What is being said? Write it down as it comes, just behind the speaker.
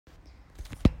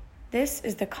This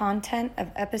is the content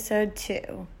of episode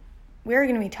 2. We're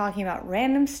going to be talking about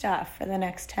random stuff for the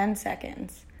next 10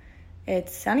 seconds.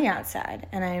 It's sunny outside,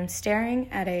 and I am staring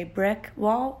at a brick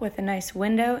wall with a nice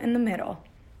window in the middle.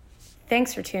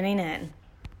 Thanks for tuning in.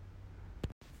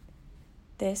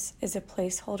 This is a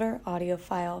placeholder audio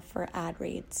file for ad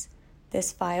reads.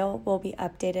 This file will be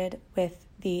updated with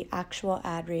the actual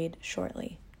ad read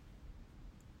shortly.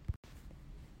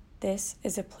 This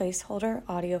is a placeholder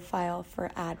audio file for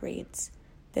ad reads.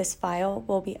 This file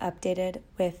will be updated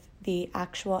with the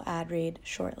actual ad read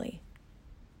shortly.